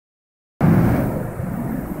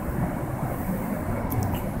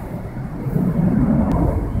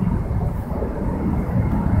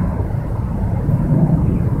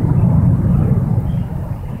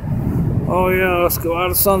let's go out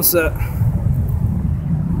of sunset.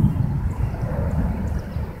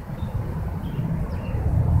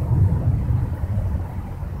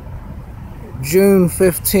 June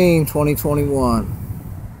 15, 2021.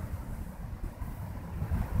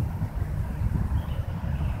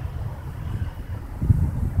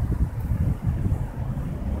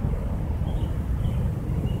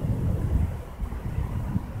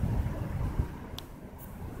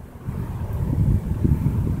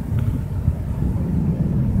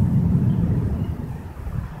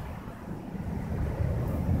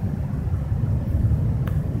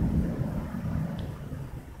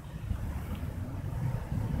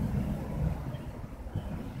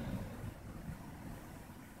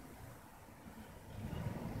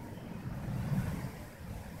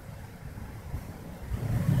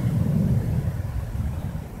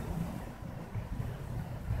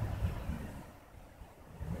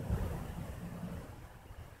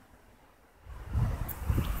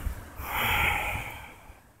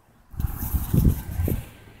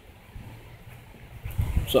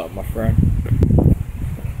 What's up, my friend?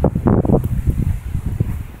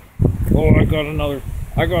 Oh,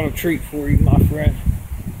 I got a treat for you, my friend.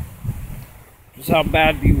 Just how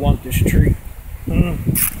bad do you want this treat?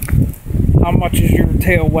 How much is your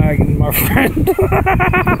tail wagging, my friend?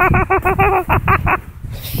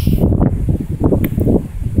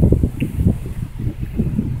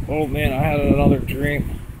 Oh man, I had another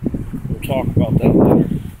dream. We'll talk about that later.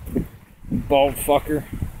 Bald fucker.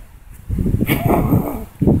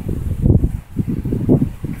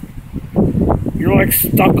 You're like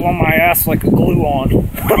stuck on my ass like a glue on.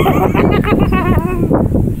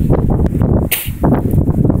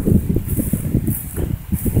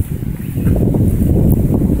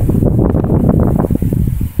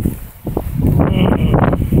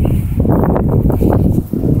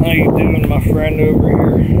 How you doing, my friend over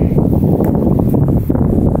here?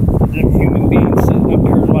 Them human beings sitting up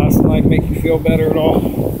here last night make you feel better at all?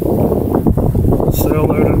 Say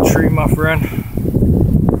hello to the tree, my friend.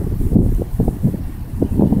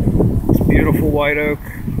 Beautiful white oak.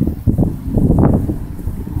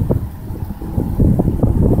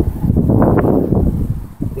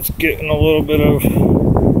 It's getting a little bit of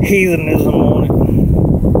heathenism on it.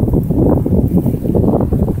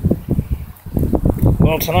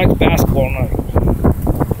 Well, tonight's basketball night.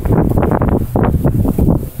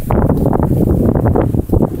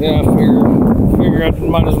 Yeah, I figure I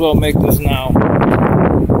might as well make this now.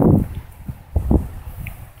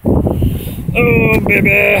 Oh,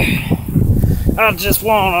 baby. I just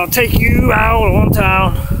wanna take you out on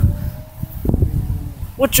town.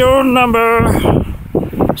 What's your number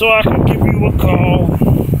so I can give you a call?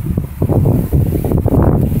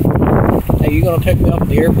 Hey, you gonna pick me up at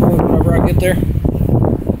the airport whenever I get there?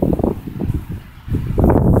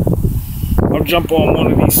 I'll jump on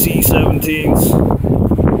one of these C-17s.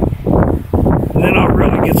 And then I'll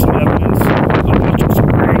really get some evidence. I'll watch them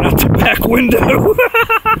spraying out the back window.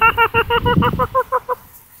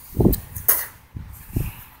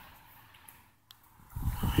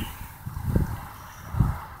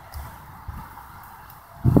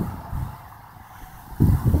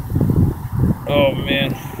 Oh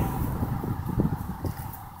man.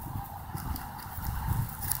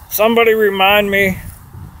 Somebody remind me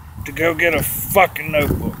to go get a fucking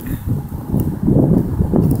notebook.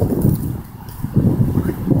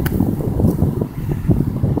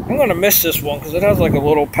 I'm gonna miss this one because it has like a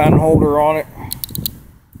little pen holder on it.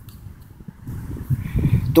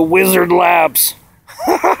 The Wizard Labs.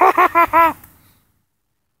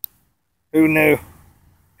 Who knew?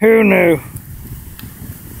 Who knew?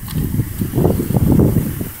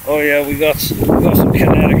 Oh yeah, we got some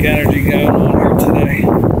kinetic energy going on here today.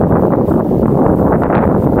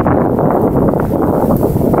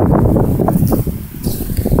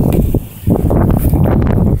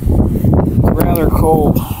 It's rather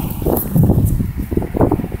cold.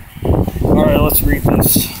 Alright, let's read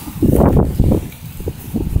this.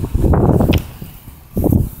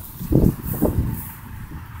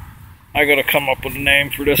 I gotta come up with a name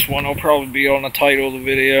for this one. It'll probably be on the title of the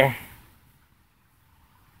video.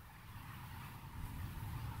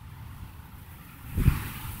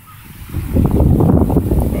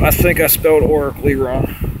 I think I spelled oracally wrong.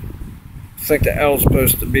 I think the L is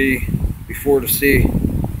supposed to be before the C.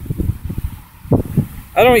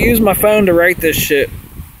 I don't use my phone to write this shit.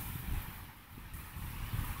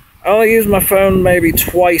 I only use my phone maybe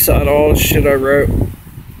twice out of all the shit I wrote.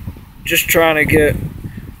 Just trying to get...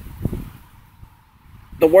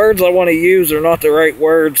 The words I want to use are not the right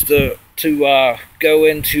words to go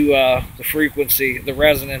into the frequency, the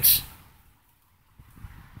resonance.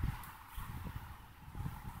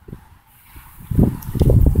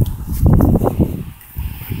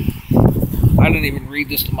 didn't even read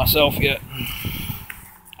this to myself yet.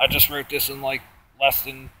 I just wrote this in like less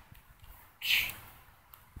than,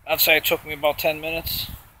 I'd say it took me about 10 minutes.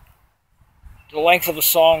 The length of a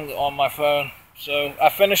song on my phone. So I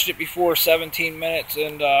finished it before 17 minutes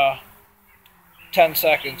and 10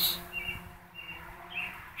 seconds.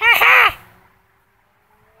 Ha ha!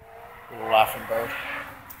 Little laughing bird.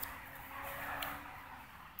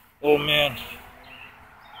 Oh man.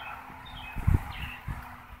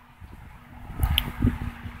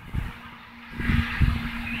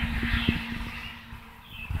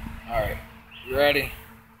 Alright, you ready?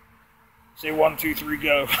 Say 1, 2, 3,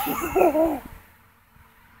 go.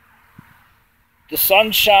 The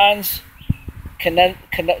sun shines. Let me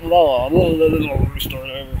start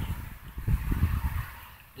over.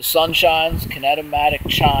 The sun shines, kinetomatic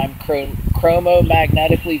chime,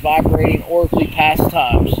 chromo-magnetically vibrating oracally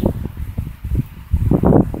pastimes.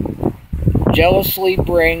 Jealously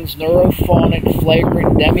brings neurophonic,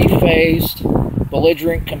 flagrant, demi-phased,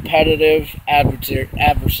 belligerent, competitive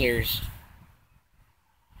adversaries.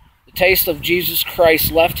 The taste of Jesus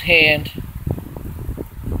Christ's left hand.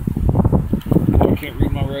 I can't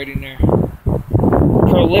read my writing there.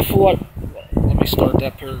 Let me start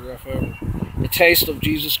that paragraph over. The taste of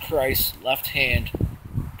Jesus Christ's left hand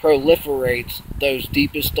proliferates those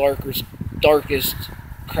deepest, darkest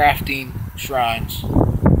crafting shrines.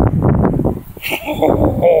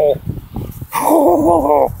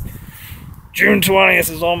 June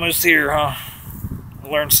 20th is almost here, huh? I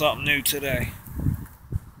learned something new today.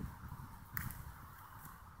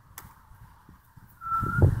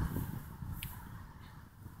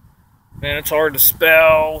 Man, it's hard to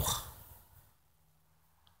spell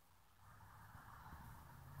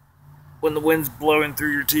when the wind's blowing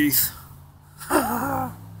through your teeth.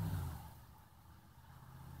 A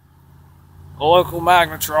local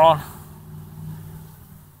magnetron.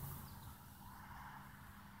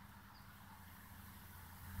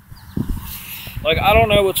 Like, I don't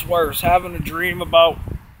know what's worse, having a dream about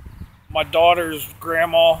my daughter's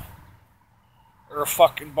grandma or a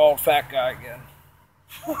fucking bald fat guy again.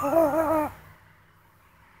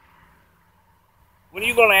 When are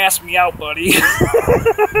you gonna ask me out, buddy?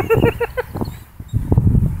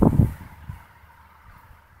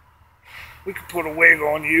 We could put a wig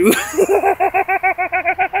on you.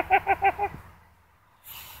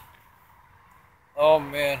 Oh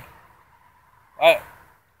man, I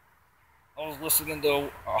was listening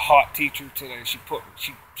to a hot teacher today. She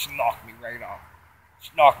knocked me right out.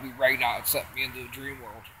 She knocked me right out and sent me into the dream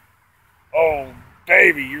world. Oh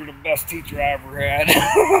baby, you're the best teacher I ever had.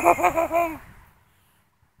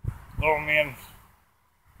 Oh man,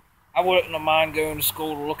 I wouldn't have mind going to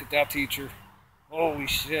school to look at that teacher. Holy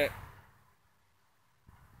shit.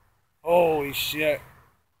 Holy shit.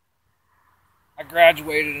 I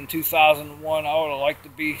graduated in 2001. I would have liked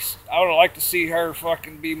to see her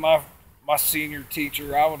fucking be my senior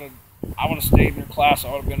teacher. I would have stayed in her class.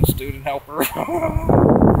 I would have been a student helper.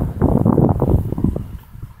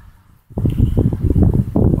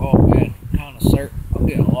 Oh man, kind of certain I'm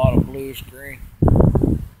getting a lot of bluish green.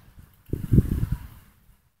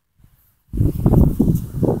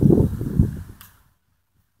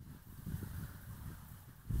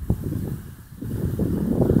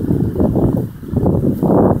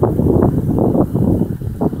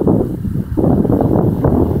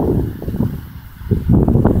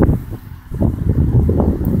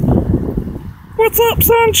 What's up,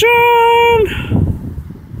 sunshine?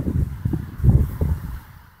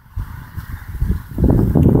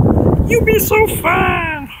 You be so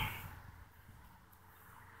fine.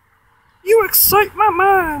 You excite my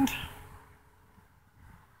mind.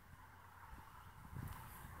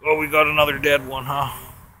 Oh, we got another dead one, huh?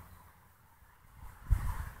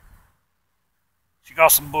 She got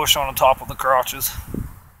some bush on the top of the crotches.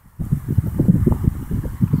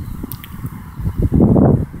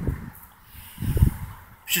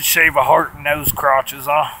 Should shave a heart in those crotches,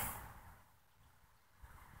 huh?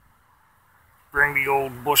 Bring the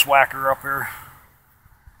old bushwhacker up here.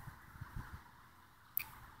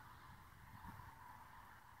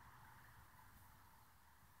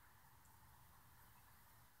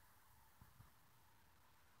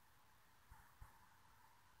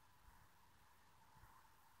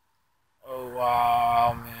 Oh,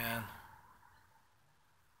 wow, man.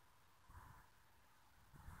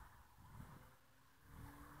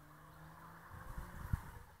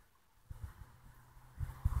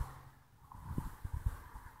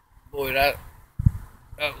 Boy, that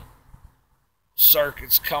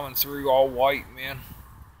circuit's coming through all white, man.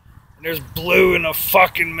 And there's blue in the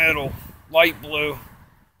fucking middle. Light blue.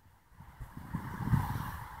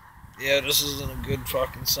 Yeah, this isn't a good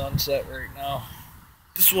fucking sunset right now.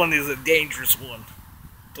 This one is a dangerous one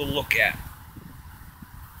to look at.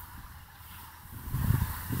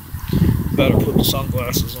 Better put the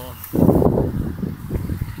sunglasses on.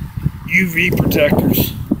 UV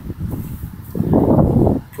protectors.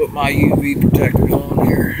 Put my UV protectors on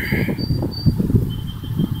here.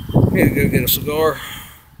 Need to go get a cigar.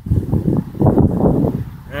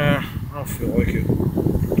 I don't feel like it.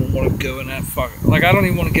 I don't want to go in that fucking... Like, I don't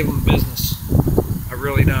even want to give them business. I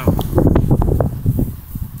really don't.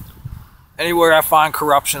 Anywhere I find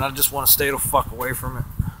corruption, I just want to stay the fuck away from it.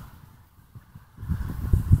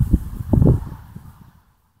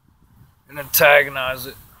 And antagonize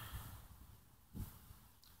it.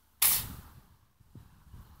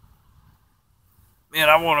 Man,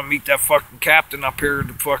 I want to meet that fucking captain up here,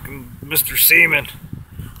 the fucking Mr. Seaman.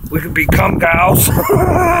 We could become gals. Boy,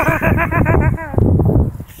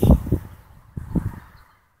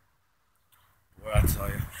 I tell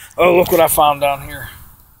you. Oh, look what I found down here.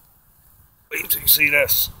 Wait till you see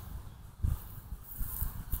this.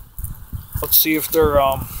 Let's see if they're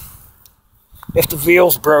if the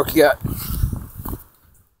veal's broke yet.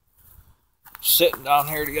 Sitting down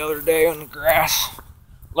here the other day on the grass,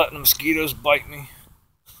 letting the mosquitoes bite me.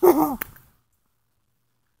 Letting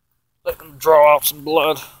them draw out some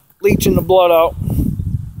blood. Leeching the blood out.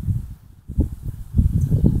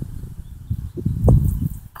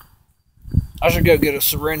 I should go get a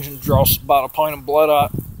syringe and draw about a pint of blood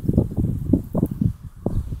out.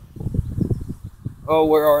 Oh,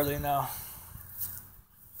 where are they now?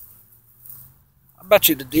 I bet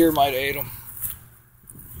you the deer might have ate them.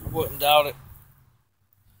 I wouldn't doubt it.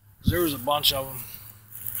 There was a bunch of them.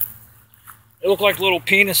 They look like little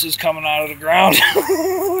penises coming out of the ground.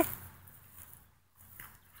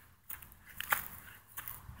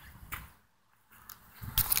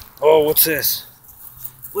 Oh, what's this?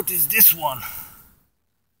 What is this one?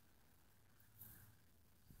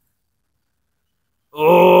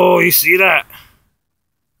 Oh, you see that?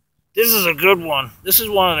 This is a good one. This is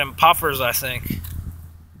one of them puffers, I think.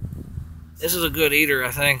 This is a good eater,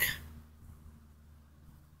 I think. It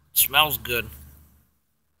smells good.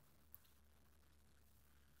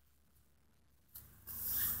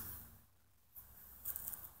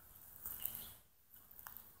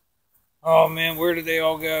 Oh man, where did they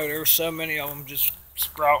all go? There were so many of them just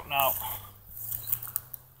sprouting out.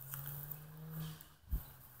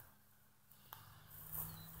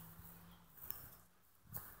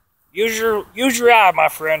 Use your eye, my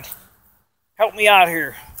friend. Help me out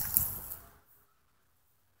here.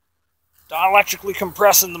 Dielectrically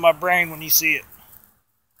compress into my brain when you see it.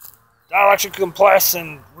 Dielectric compress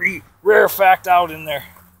and rarefact out in there.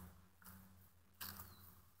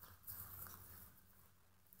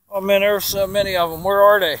 Oh man, there are so many of them. Where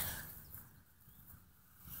are they?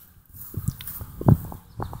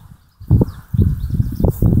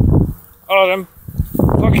 Oh, them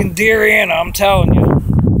fucking Deer-Anna, I'm telling you.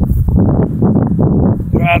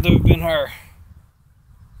 It had to have been her.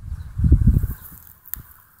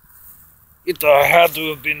 It had to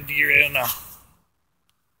have been Deer-Anna.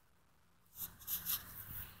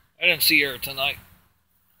 I didn't see her tonight.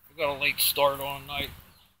 I got a late start on night.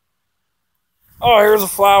 Oh, here's a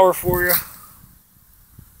flower for you.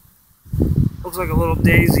 Looks like a little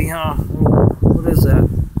daisy, huh? What is that?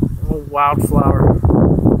 A little wildflower.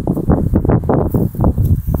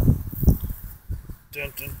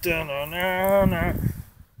 Dun, dun, dun, dun, dun, dun.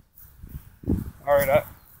 All right,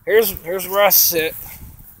 here's where I sit.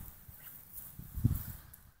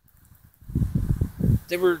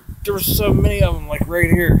 There were so many of them, like right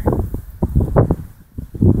here.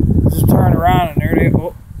 Just turn around and there they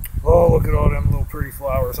go. Oh, look at all them little pretty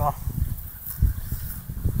flowers, huh?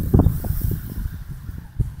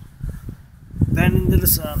 Bend into the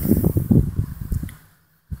sun.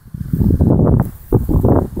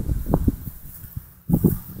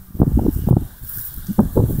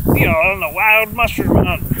 We are on a wild mushroom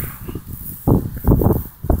hunt.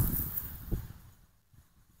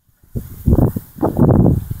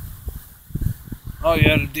 Oh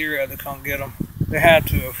yeah, the deer had to come get them. They had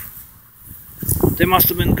to have. They must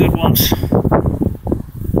have been good ones.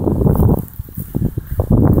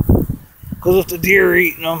 Because if the deer are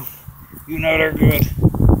eating them, you know they're good.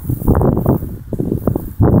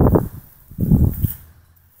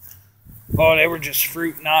 Oh, they were just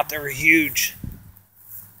fruiting out. They were huge.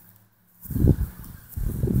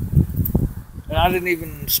 And I didn't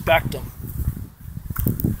even inspect them.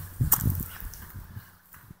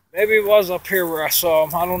 Maybe it was up here where I saw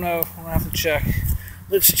them. I don't know. I'm going to have to check.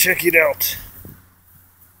 Let's check it out.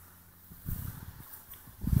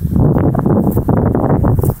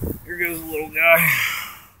 Here goes the little guy.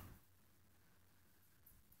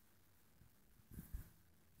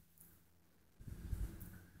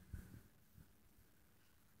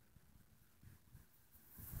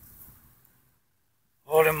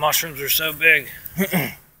 mushrooms are so big.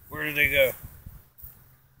 Where did they go?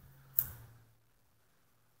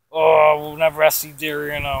 Oh, whenever I see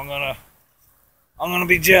deer, I'm gonna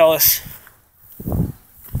be jealous.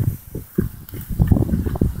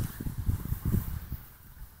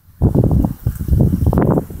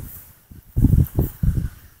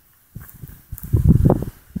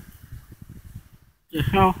 The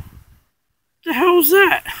hell? The hell's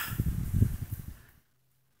that?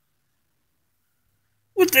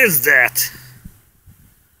 What is that?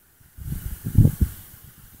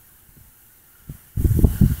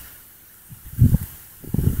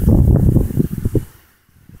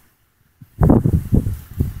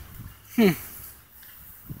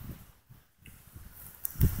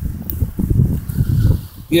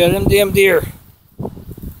 Yeah, them damn deer.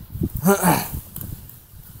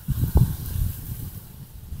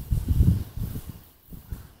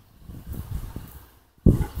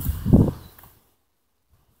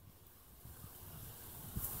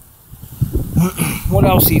 What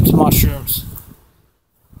else eats mushrooms?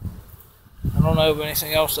 I don't know of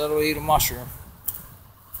anything else that'll eat a mushroom.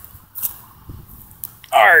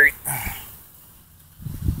 Alright.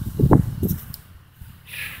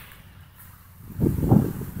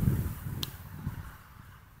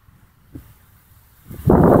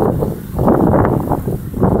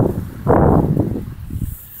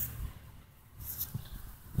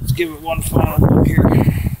 Let's give it one final look here.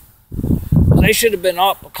 They should have been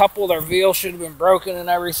up. A couple of their veals should have been broken and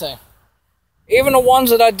everything. Even the ones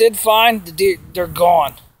that I did find, they're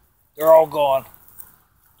gone. They're all gone.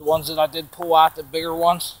 The ones that I did pull out, the bigger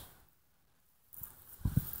ones.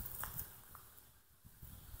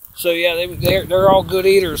 So yeah, they're all good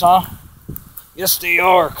eaters, huh? Yes, they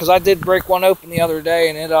are. Because I did break one open the other day,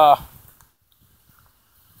 and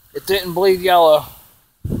it didn't bleed yellow.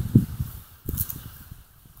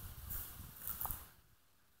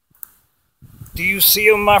 Do you see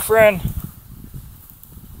them, my friend?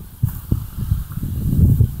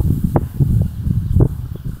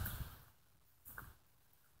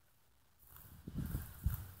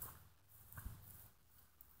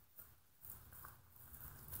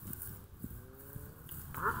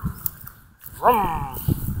 Vroom.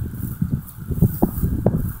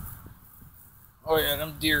 Oh yeah,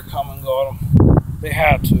 them deer come and got them. They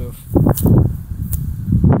had to have.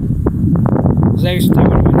 They would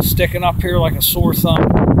have been sticking up here like a sore thumb.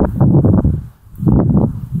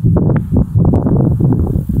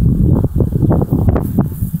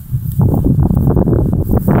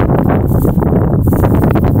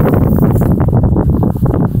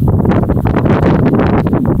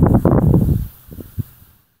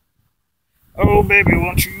 Oh baby,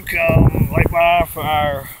 won't you come light my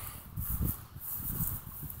fire?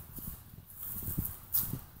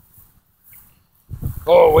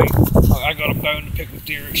 Oh wait, I got a bone to pick with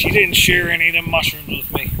deer. She didn't share any of them mushrooms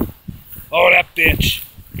with me. Oh, that bitch.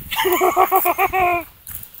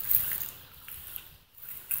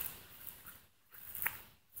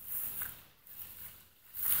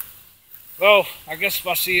 Well, I guess if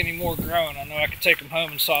I see any more growing, I know I can take them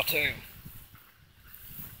home and saute them.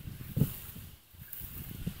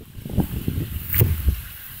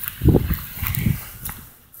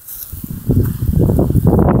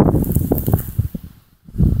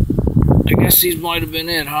 I guess these might have been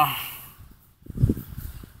it, huh?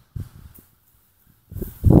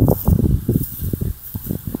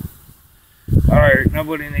 Alright,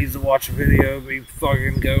 nobody needs to watch a video of me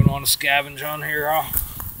fucking going on a scavenge on here, huh?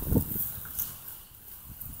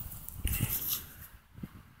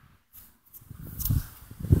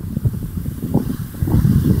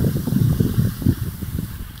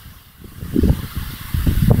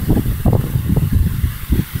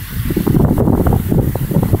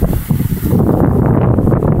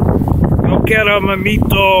 Quiero,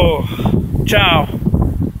 mamito. Ciao.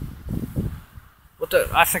 What the?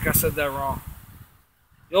 I think I said that wrong.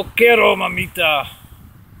 Yo quiero, mamita.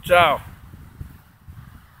 Ciao.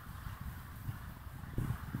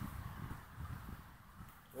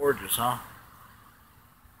 Gorgeous, huh?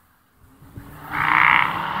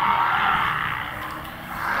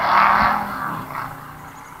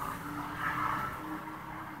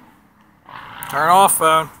 Turn off,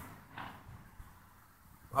 phone.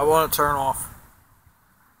 I want to turn off.